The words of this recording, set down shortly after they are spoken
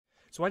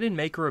So I didn't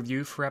make a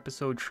review for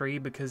episode 3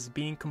 because,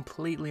 being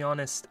completely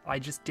honest, I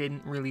just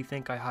didn't really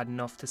think I had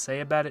enough to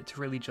say about it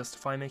to really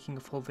justify making a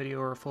full video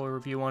or a full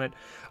review on it.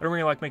 I don't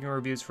really like making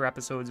reviews for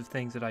episodes of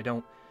things that I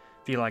don't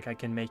feel like I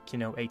can make,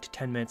 8 to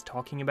 10 minutes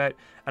talking about.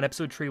 And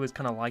episode 3 was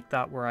kind of like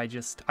that, where I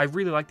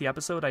really liked the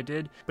episode, I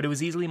did, but it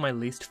was easily my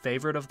least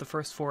favorite of the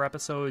first 4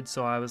 episodes,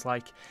 so I was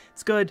like,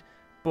 it's good,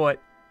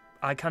 but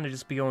I kind of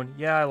just be going,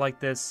 yeah, I like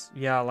this,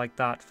 yeah, I like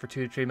that for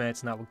 2 to 3 minutes,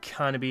 and that would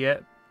kind of be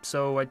it.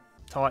 So I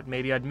thought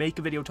maybe I'd make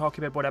a video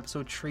talking about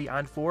episode 3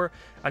 and 4,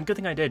 and good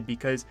thing I did,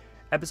 because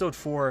episode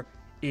 4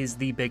 is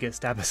the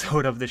biggest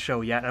episode of the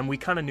show yet, and we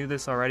kind of knew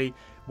this already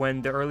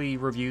when the early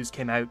reviews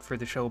came out for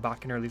the show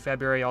back in early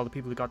February. All the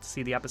people who got to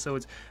see the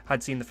episodes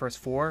had seen the first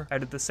 4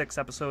 out of the 6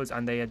 episodes,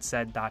 and they had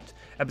said that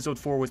episode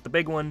 4 was the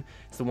big one.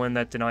 It's the one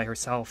that Denai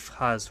herself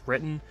has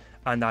written,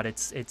 and that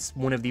it's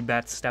one of the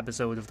best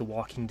episodes of The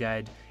Walking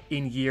Dead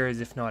in years,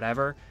 if not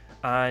ever.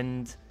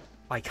 And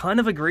I kind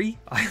of agree.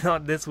 I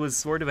thought this was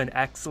sort of an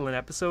excellent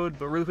episode,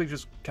 but really quick,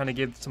 just kind of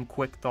give some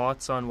quick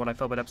thoughts on what I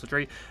felt about episode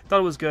 3. Thought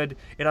it was good.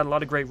 It had a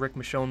lot of great Rick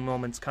Michonne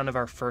moments, kind of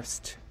our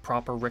first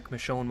proper Rick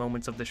Michonne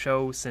moments of the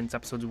show, since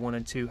episodes 1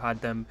 and 2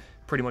 had them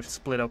pretty much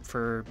split up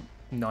for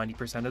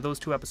 90% of those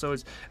 2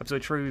 episodes.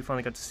 Episode 3, we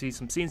finally got to see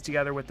some scenes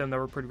together with them that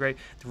were pretty great.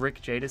 The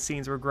Rick Jadis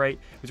scenes were great.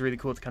 It was really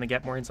cool to kind of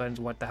get more insight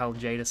into what the hell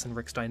Jadis and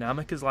Rick's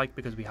dynamic is like,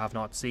 because we have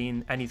not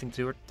seen anything to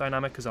do with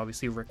dynamic, because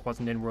obviously Rick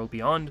wasn't in World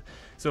Beyond.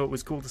 So it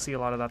was cool to see a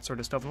lot of that sort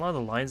of stuff, and a lot of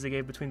the lines they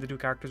gave between the 2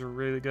 characters were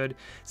really good.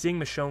 Seeing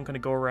Michonne kind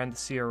of go around the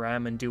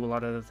CRM and do a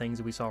lot of the things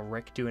that we saw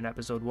Rick do in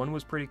episode 1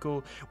 was pretty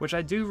cool, which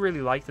I do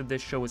really like, that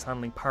this show is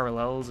handling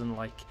parallels and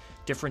like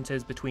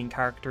differences between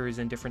characters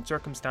in different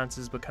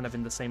circumstances, but kind of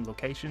in the same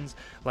locations.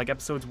 Like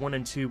episodes 1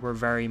 and 2 were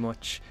very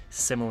much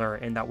similar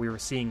in that we were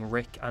seeing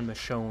Rick and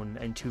Michonne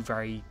in 2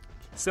 very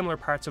similar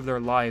parts of their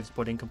lives,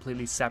 but in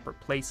completely separate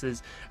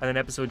places. And then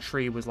episode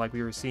 3 was like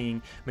we were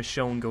seeing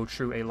Michonne go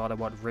through a lot of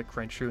what Rick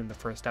went through in the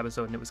first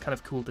episode, and it was kind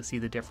of cool to see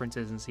the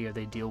differences and see how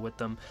they deal with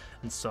them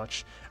and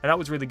such, and that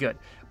was really good.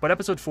 But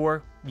episode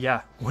 4,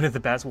 yeah, one of the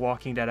best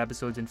Walking Dead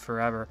episodes in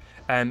forever.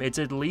 It's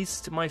at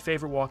least my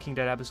favorite Walking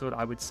Dead episode,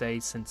 I would say,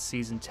 since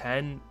season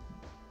 10.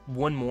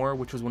 One more,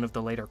 which was one of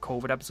the later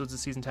COVID episodes of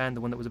season 10,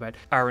 the one that was about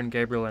Aaron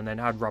Gabriel and then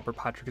had Robert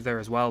Patrick there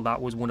as well.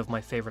 That was one of my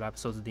favorite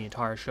episodes of the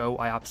entire show.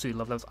 I absolutely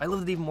love those. I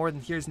loved it even more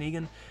than Here's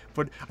Negan.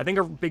 But I think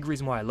a big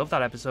reason why I love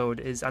that episode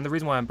is, and the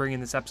reason why I'm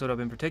bringing this episode up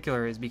in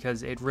particular, is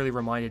because it really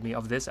reminded me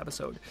of this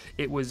episode.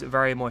 It was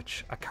very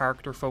much a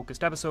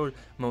character-focused episode,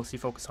 mostly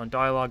focused on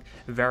dialogue,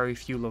 very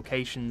few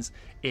locations.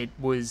 It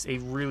was a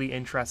really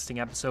interesting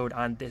episode,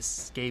 and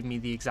this gave me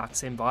the exact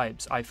same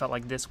vibes. I felt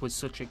like this was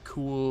such a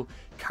cool,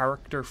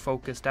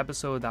 character-focused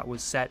episode that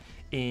was set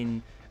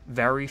in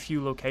very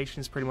few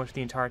locations. Pretty much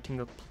the entire thing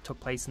that took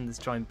place in this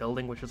giant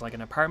building, which was like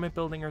an apartment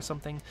building or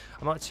something.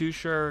 I'm not too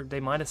sure.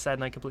 They might have said,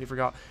 and I completely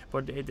forgot,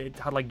 but it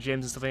had like gyms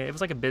and stuff. It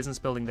was like a business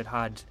building that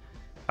had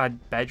a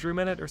bedroom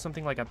in it or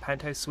something, like a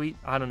penthouse suite.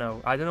 I don't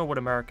know what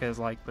America is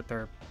like with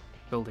their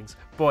buildings,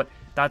 but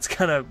that's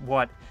kind of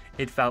what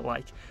it felt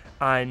like.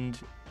 And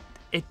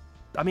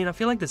I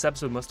feel like this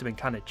episode must have been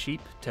kind of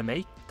cheap to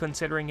make,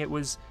 considering it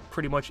was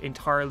pretty much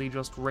entirely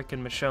just Rick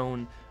and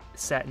Michonne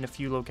set in a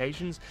few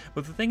locations.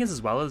 But the thing is,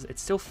 as well, as it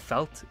still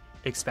felt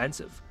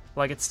expensive.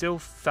 Like, it still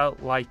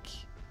felt like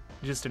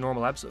just a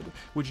normal episode,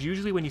 which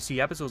usually when you see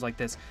episodes like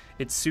this,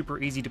 it's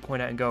super easy to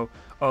point out and go,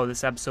 oh,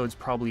 this episode's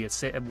probably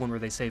one where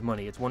they save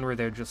money. It's one where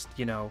they're just,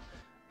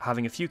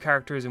 having a few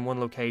characters in one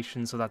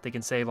location so that they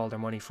can save all their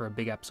money for a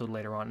big episode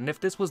later on. And if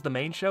this was the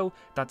main show,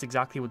 that's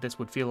exactly what this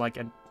would feel like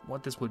and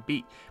what this would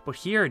be. But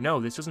here,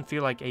 no, this doesn't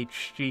feel like a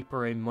cheap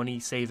or a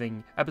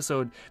money-saving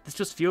episode. This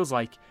just feels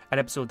like an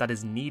episode that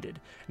is needed,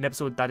 an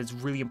episode that is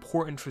really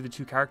important for the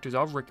 2 characters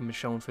of Rick and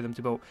Michonne, for them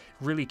to both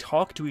really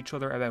talk to each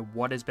other about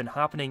what has been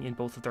happening in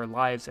both of their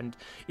lives. And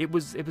it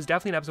was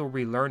definitely an episode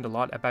where we learned a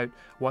lot about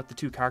what the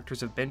 2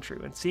 characters have been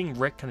through, and seeing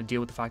Rick kind of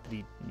deal with the fact that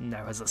he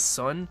now has a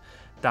son,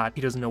 that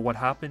he doesn't know what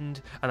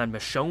happened, and then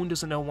Michonne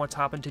doesn't know what's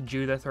happened to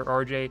Judith or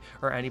RJ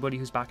or anybody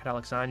who's back at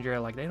Alexandria.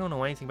 Like, they don't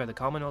know anything about the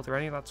Commonwealth or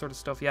any of that sort of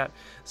stuff yet.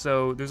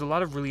 So there's a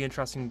lot of really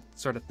interesting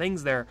sort of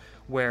things there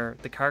where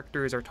the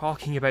characters are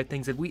talking about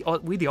things that we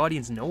the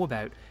audience know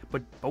about,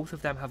 but both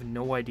of them have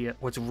no idea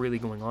what's really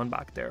going on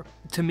back there.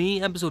 To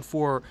me, episode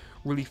 4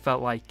 really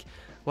felt like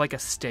a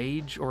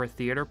stage or a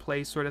theater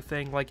play sort of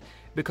thing, like,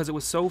 because it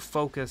was so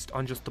focused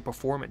on just the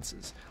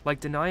performances. Like,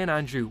 Denai and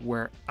Andrew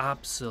were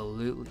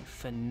absolutely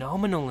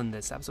phenomenal in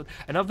this episode,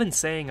 and I've been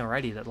saying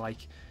already that,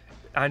 like,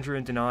 Andrew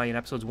and Denai in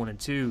episodes 1 and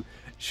 2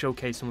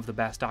 showcase some of the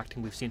best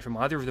acting we've seen from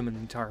either of them in the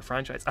entire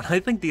franchise, and I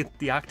think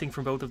the acting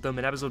from both of them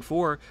in episode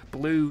 4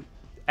 blew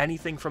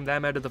anything from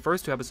them out of the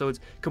first 2 episodes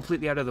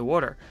completely out of the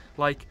water.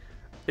 Like,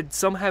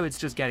 somehow it's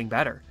just getting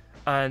better.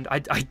 And I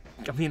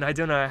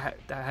don't know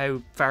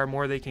how far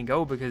more they can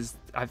go, because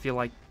I feel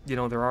like, they're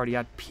already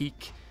at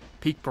peak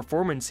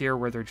performance here,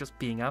 where they're just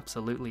being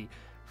absolutely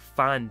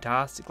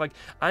fantastic. Like,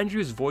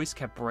 Andrew's voice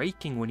kept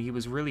breaking when he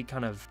was really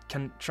kind of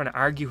trying to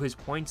argue his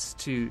points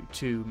to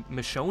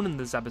Michonne in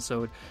this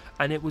episode,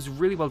 and it was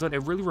really well done.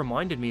 It really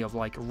reminded me of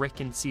like Rick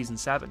in season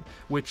 7,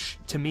 which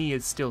to me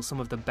is still some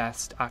of the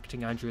best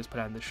acting Andrew has put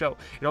out in the show.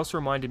 It also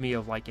reminded me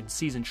of like in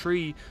season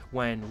 3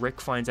 when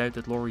Rick finds out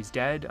that Laurie's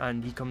dead,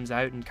 and he comes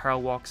out and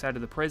Carl walks out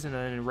of the prison,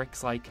 and then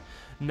Rick's like,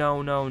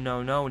 no, no,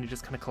 no, no, and he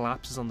just kind of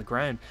collapses on the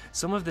ground.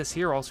 Some of this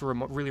here also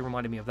really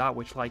reminded me of that,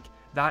 which like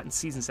that and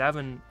season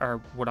 7 are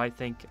what I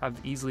think have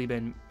easily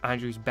been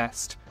Andrew's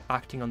best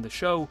acting on the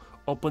show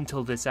up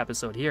until this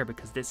episode here,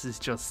 because this is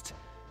just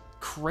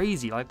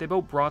crazy. Like, they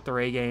both brought their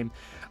A game.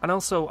 And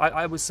also,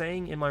 I was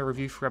saying in my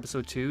review for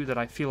episode 2 that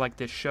I feel like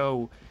this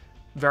show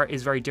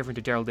is very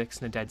different to Daryl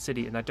Dixon and Dead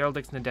City, and that Daryl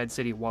Dixon and Dead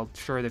City, while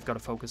sure they've got to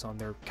focus on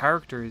their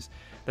characters,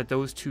 that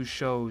those two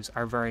shows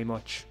are very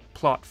much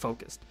plot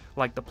focused.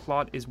 Like, the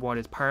plot is what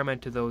is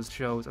paramount to those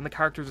shows, and the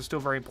characters are still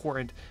very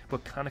important,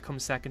 but kind of come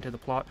second to the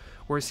plot.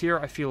 Whereas here,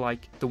 I feel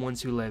like The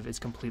Ones Who Live is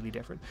completely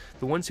different.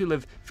 The Ones Who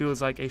Live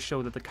feels like a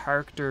show that the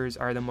characters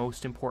are the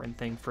most important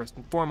thing first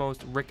and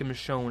foremost. Rick and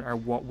Michonne are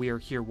what we are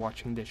here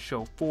watching this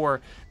show for.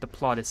 The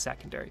plot is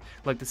secondary.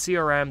 Like, the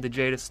CRM, the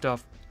Jada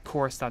stuff, of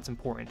course that's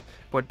important,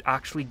 but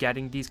actually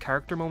getting these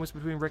character moments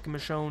between Rick and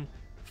Michonne,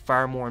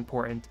 far more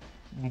important.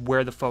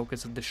 Where the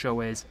focus of the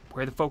show is,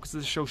 where the focus of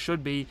the show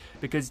should be,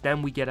 because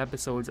then we get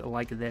episodes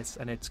like this,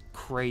 and it's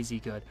crazy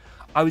good.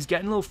 I was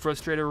getting a little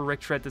frustrated with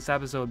Rick throughout this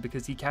episode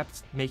because he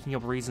kept making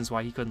up reasons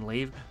why he couldn't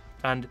leave,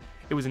 and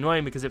it was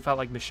annoying because it felt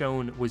like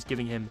Michonne was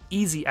giving him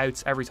easy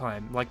outs every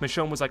time. Like,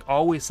 Michonne was like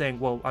always saying,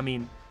 well, I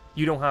mean,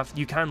 you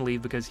can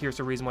leave because here's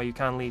the reason why you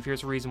can leave,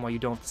 here's the reason why you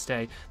don't have to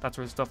stay, that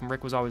sort of stuff. And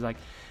Rick was always like,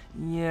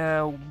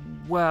 yeah,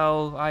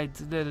 well,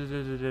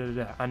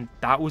 and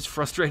that was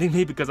frustrating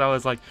me because I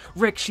was like,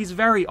 Rick, she's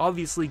very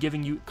obviously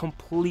giving you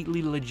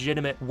completely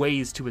legitimate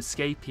ways to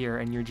escape here,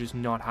 and you're just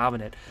not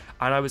having it.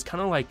 And I was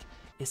kind of like,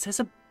 is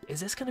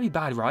this going to be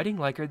bad writing?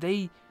 Like, are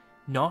they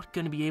not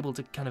going to be able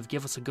to kind of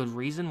give us a good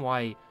reason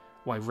why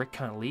Rick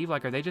can't leave?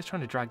 Like, are they just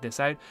trying to drag this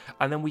out?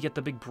 And then we get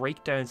the big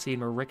breakdown scene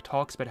where Rick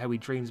talks about how he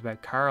dreams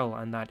about Carl,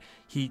 and that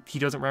he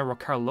doesn't remember what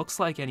Carl looks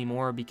like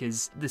anymore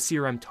because the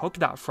CRM took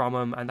that from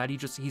him, and that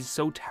he's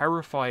so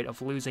terrified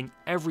of losing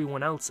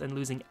everyone else and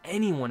losing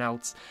anyone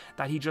else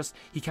that he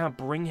can't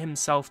bring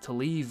himself to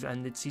leave,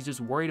 and he's just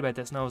worried about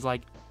this. And I was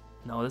like,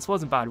 no, this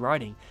wasn't bad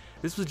writing.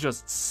 This was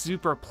just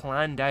super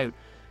planned out.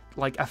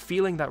 Like, a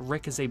feeling that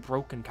Rick is a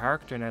broken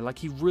character now. Like,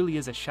 he really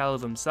is a shell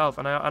of himself.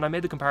 And I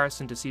made the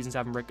comparison to season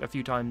 7 Rick a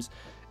few times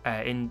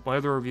in my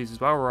other reviews as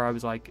well, where I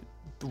was like,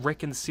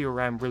 Rick in the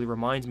CRM really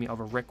reminds me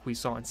of a Rick we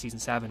saw in season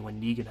 7 when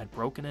Negan had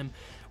broken him.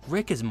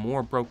 Rick is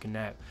more broken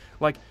now.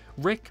 Like,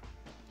 Rick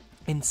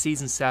in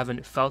season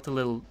 7 felt a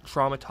little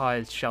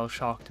traumatized,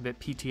 shell-shocked, a bit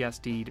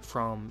PTSD'd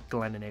from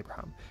Glenn and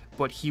Abraham.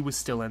 But he was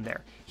still in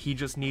there. He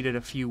just needed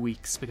a few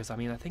weeks, because, I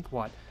mean, I think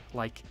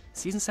like,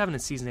 season 7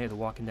 and season 8 of The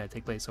Walking Dead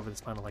take place over the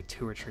span of like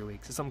 2 or 3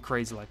 weeks, or something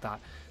crazy like that.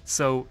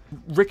 So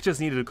Rick just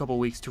needed a couple of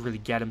weeks to really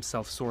get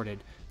himself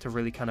sorted, to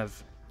really kind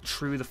of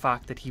true the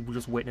fact that he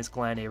just witnessed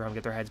Glenn and Abraham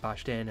get their heads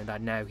bashed in, and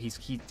that now he's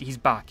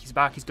back, he's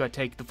got to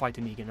take the fight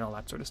to Negan and all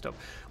that sort of stuff.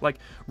 Like,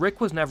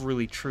 Rick was never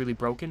really truly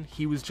broken.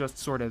 He was just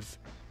sort of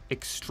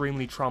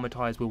extremely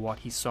traumatized with what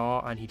he saw,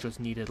 and he just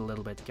needed a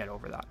little bit to get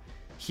over that.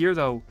 Here,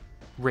 though,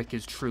 Rick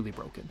is truly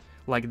broken.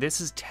 Like,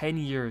 this is 10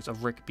 years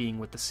of Rick being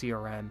with the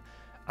CRM,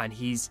 and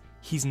he's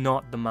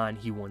not the man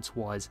he once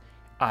was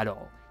at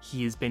all.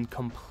 He has been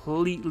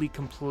completely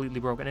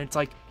broken. And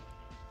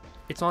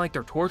it's not like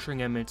they're torturing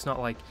him. It's not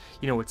like,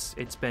 you know,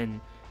 it's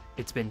been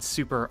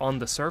super on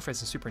the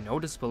surface and super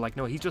noticeable. Like,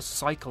 no, he's just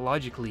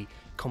psychologically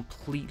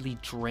completely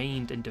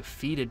drained and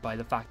defeated by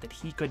the fact that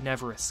he could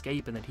never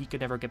escape, and that he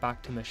could never get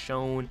back to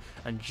Michonne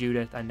and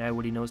Judith, and now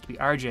what he knows to be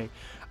RJ.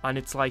 And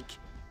it's like,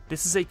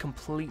 this is a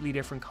completely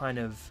different kind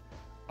of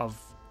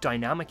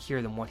dynamic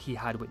here than what he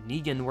had with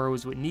Negan,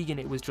 whereas with Negan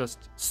it was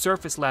just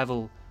surface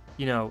level,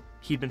 you know,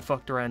 he'd been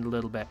fucked around a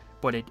little bit,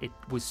 but it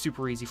was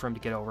super easy for him to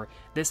get over.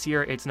 This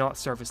year, it's not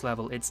surface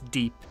level, it's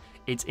deep,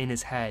 it's in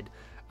his head,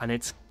 and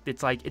it's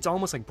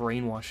almost like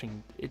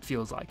brainwashing, it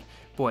feels like,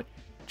 but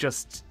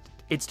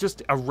it's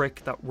just a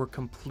Rick that we're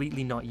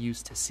completely not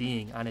used to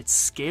seeing, and it's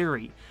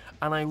scary.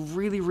 And I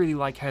really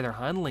like how they're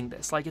handling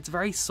this. Like, it's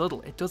very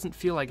subtle, it doesn't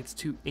feel like it's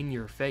too in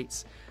your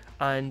face.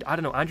 And I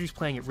don't know, Andrew's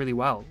playing it really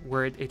well,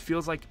 where it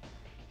feels like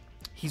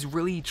he's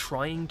really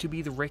trying to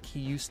be the Rick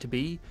he used to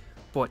be,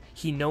 but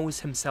he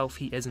knows himself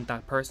he isn't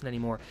that person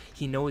anymore.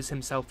 He knows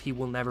himself he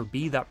will never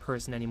be that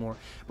person anymore,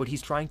 but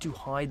he's trying to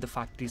hide the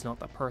fact that he's not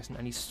that person,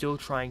 and he's still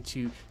trying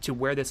to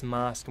wear this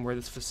mask and wear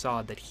this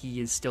facade that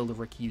he is still the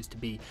Rick he used to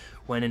be,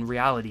 when in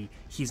reality,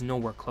 he's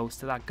nowhere close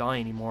to that guy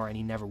anymore, and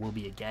he never will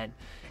be again.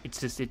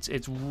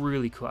 It's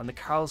really cool, and the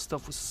Carl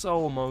stuff was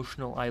so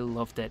emotional, I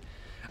loved it.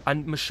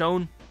 And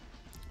Michonne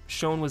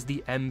was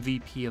the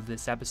MVP of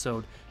this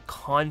episode,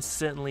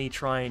 constantly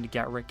trying to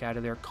get Rick out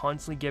of there,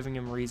 constantly giving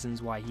him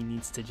reasons why he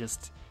needs to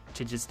just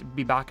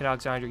be back at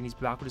Alexandria, he needs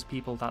to be back with his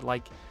people, that,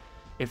 like,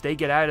 if they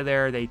get out of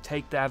there, they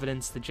take the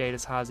evidence that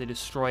Jadis has, they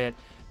destroy it,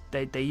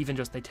 they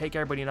take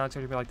everybody in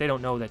Alexandria, like, they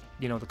don't know that,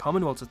 you know, the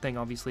Commonwealth's a thing,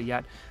 obviously,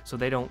 yet, so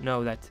they don't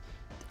know that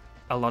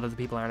a lot of the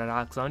people aren't at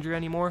Alexandria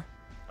anymore.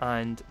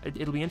 And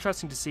it'll be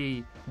interesting to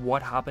see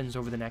what happens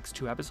over the next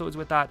 2 episodes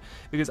with that,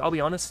 because I'll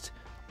be honest,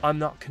 I'm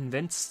not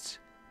convinced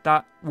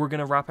that we're going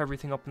to wrap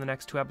everything up in the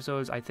next 2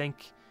 episodes. I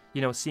think,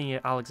 you know, seeing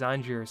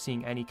Alexandria or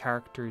seeing any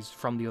characters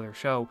from the other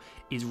show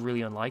is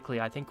really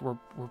unlikely. I think we're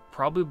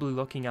probably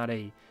looking at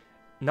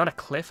not a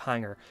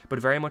cliffhanger, but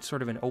very much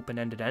sort of an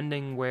open-ended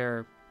ending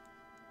where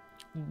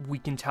we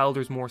can tell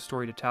there's more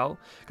story to tell.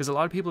 Because a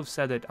lot of people have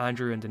said that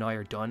Andrew and Denai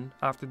are done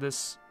after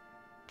this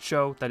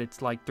show, that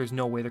it's like there's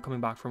no way they're coming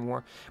back for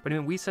more. But I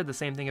mean, we said the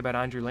same thing about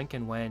Andrew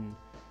Lincoln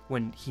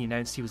when he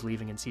announced he was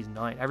leaving in season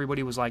 9.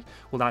 Everybody was like,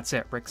 well, that's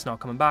it, Rick's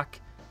not coming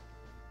back,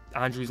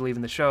 Andrew's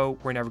leaving the show,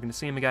 we're never going to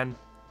see him again,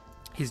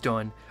 he's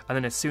done. And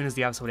then as soon as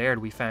the episode aired,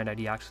 we found out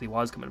he actually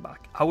was coming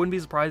back. I wouldn't be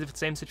surprised if it's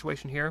the same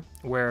situation here,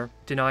 where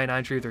Denai and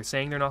Andrew, they're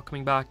saying they're not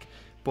coming back,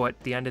 but at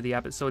the end of the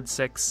episode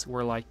 6,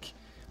 we're like,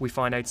 we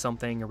find out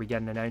something, or we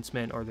get an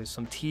announcement, or there's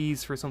some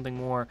tease for something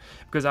more.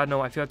 Because I don't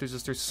know, I feel like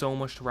there's so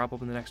much to wrap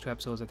up in the next 2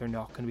 episodes that they're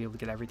not going to be able to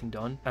get everything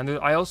done. And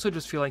I also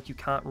just feel like you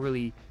can't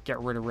really get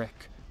rid of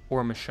Rick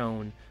or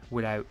Michonne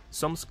without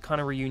some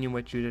kind of reunion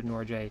with Judith and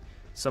RJ,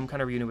 some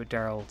kind of reunion with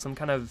Daryl, some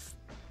kind of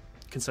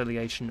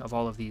conciliation of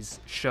all of these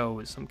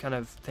shows, some kind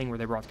of thing where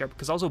they brought together.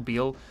 Because also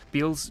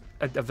Beale's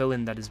a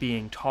villain that is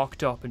being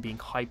talked up and being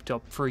hyped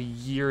up for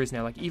years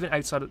now. Like, even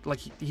outside of, like,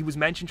 he was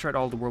mentioned throughout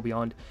all the World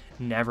Beyond,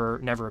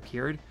 never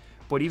appeared.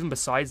 But even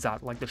besides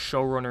that, like, the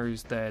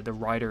showrunners, the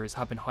writers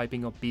have been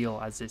hyping up Beale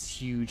as this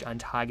huge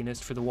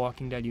antagonist for the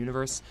Walking Dead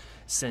universe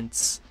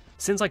since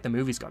like the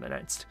movies got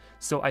announced.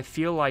 So I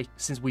feel like,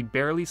 since we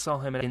barely saw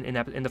him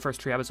in the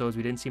first 3 episodes,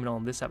 we didn't see him at all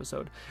in this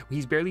episode,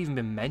 he's barely even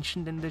been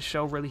mentioned in this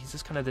show, really. He's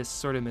just kind of this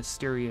sort of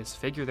mysterious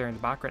figure there in the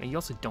background. And you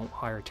also don't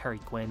hire Terry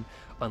Quinn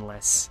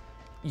unless,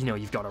 you know,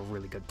 you've got a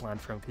really good plan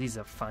for him, because he's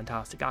a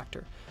fantastic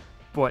actor.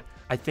 But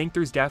I think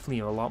there's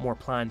definitely a lot more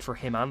planned for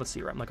him and the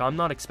CRM. Like, I'm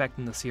not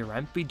expecting the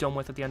CRM to be done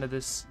with at the end of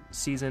this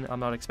season. I'm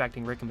not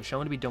expecting Rick and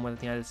Michonne to be done with at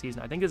the end of the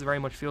season. I think this very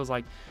much feels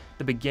like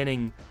the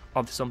beginning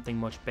of something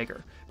much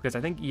bigger. Because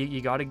I think you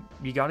gotta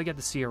get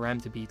the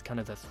CRM to be kind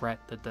of the threat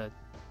that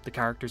the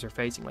characters are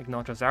facing. Like,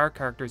 not just our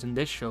characters in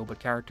this show, but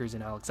characters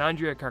in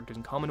Alexandria, characters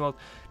in Commonwealth,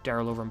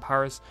 Daryl over in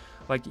Paris.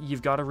 Like,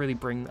 you've got to really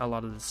bring a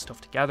lot of this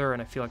stuff together,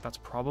 and I feel like that's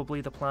probably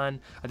the plan.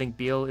 I think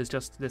Beale is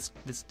just this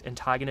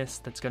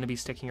antagonist that's going to be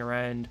sticking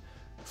around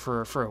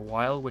for a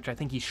while, which I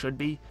think he should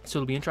be. So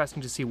it'll be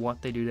interesting to see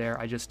what they do there.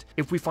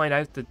 If we find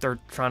out that they're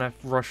trying to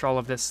rush all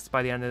of this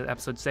by the end of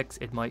episode 6,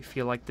 it might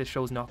feel like this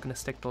show's not going to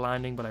stick the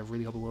landing, but I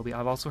really hope it will be.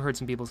 I've also heard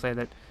some people say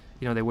that,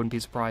 you know, they wouldn't be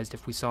surprised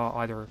if we saw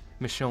either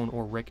Michonne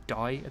or Rick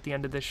die at the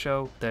end of this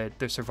show, the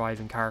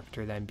surviving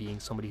character then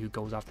being somebody who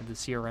goes after the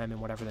CRM in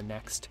whatever the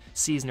next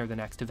season or the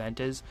next event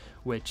is,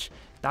 which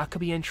that could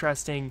be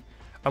interesting.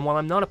 And while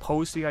I'm not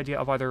opposed to the idea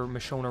of either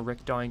Michonne or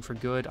Rick dying for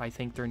good, I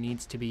think there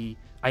needs to be,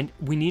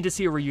 we need to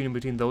see a reunion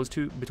between those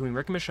two, between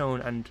Rick and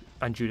Michonne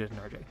and Judith and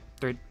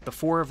RJ. The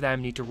 4 of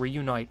them need to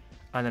reunite,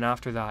 and then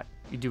after that,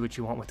 you do what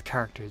you want with the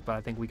characters, but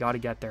I think we got to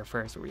get there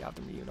first where we have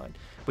them reunite.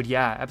 But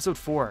yeah, episode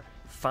 4,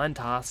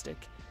 fantastic.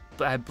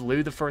 I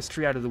blew the first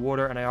 3 out of the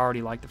water, and I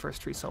already like the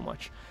first 3 so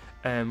much.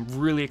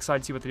 Really excited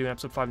to see what they do in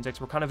episode 5 and 6.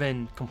 We're kind of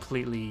in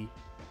completely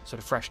sort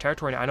of fresh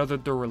territory now. I know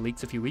that there were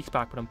leaks a few weeks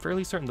back, but I'm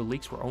fairly certain the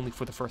leaks were only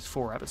for the first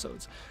 4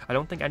 episodes. I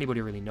don't think anybody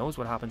really knows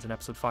what happens in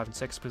episode 5 and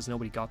 6 because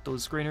nobody got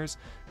those screeners.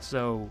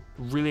 So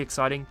really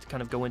exciting to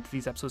kind of go into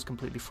these episodes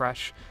completely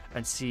fresh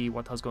and see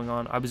what the hell's going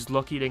on. I was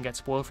lucky I didn't get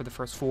spoiled for the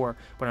first 4,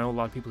 but I know a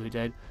lot of people who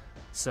did.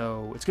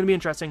 So it's going to be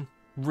interesting.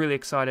 Really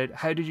excited.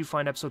 How did you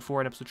find episode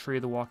 4 and episode 3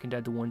 of The Walking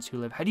Dead, The Ones Who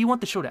Live? How do you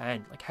want the show to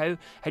end? Like, how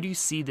do you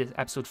see this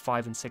episode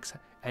 5 and 6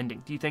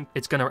 ending? Do you think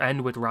it's going to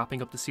end with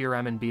wrapping up the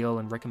CRM and Beale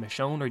and Rick and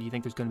Michonne, or do you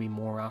think there's going to be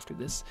more after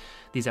these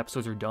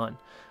episodes are done?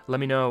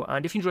 Let me know.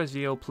 And if you enjoyed this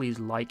video, please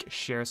like,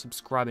 share,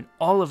 subscribe, and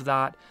all of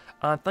that.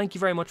 Thank you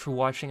very much for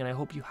watching, and I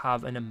hope you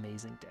have an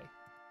amazing day.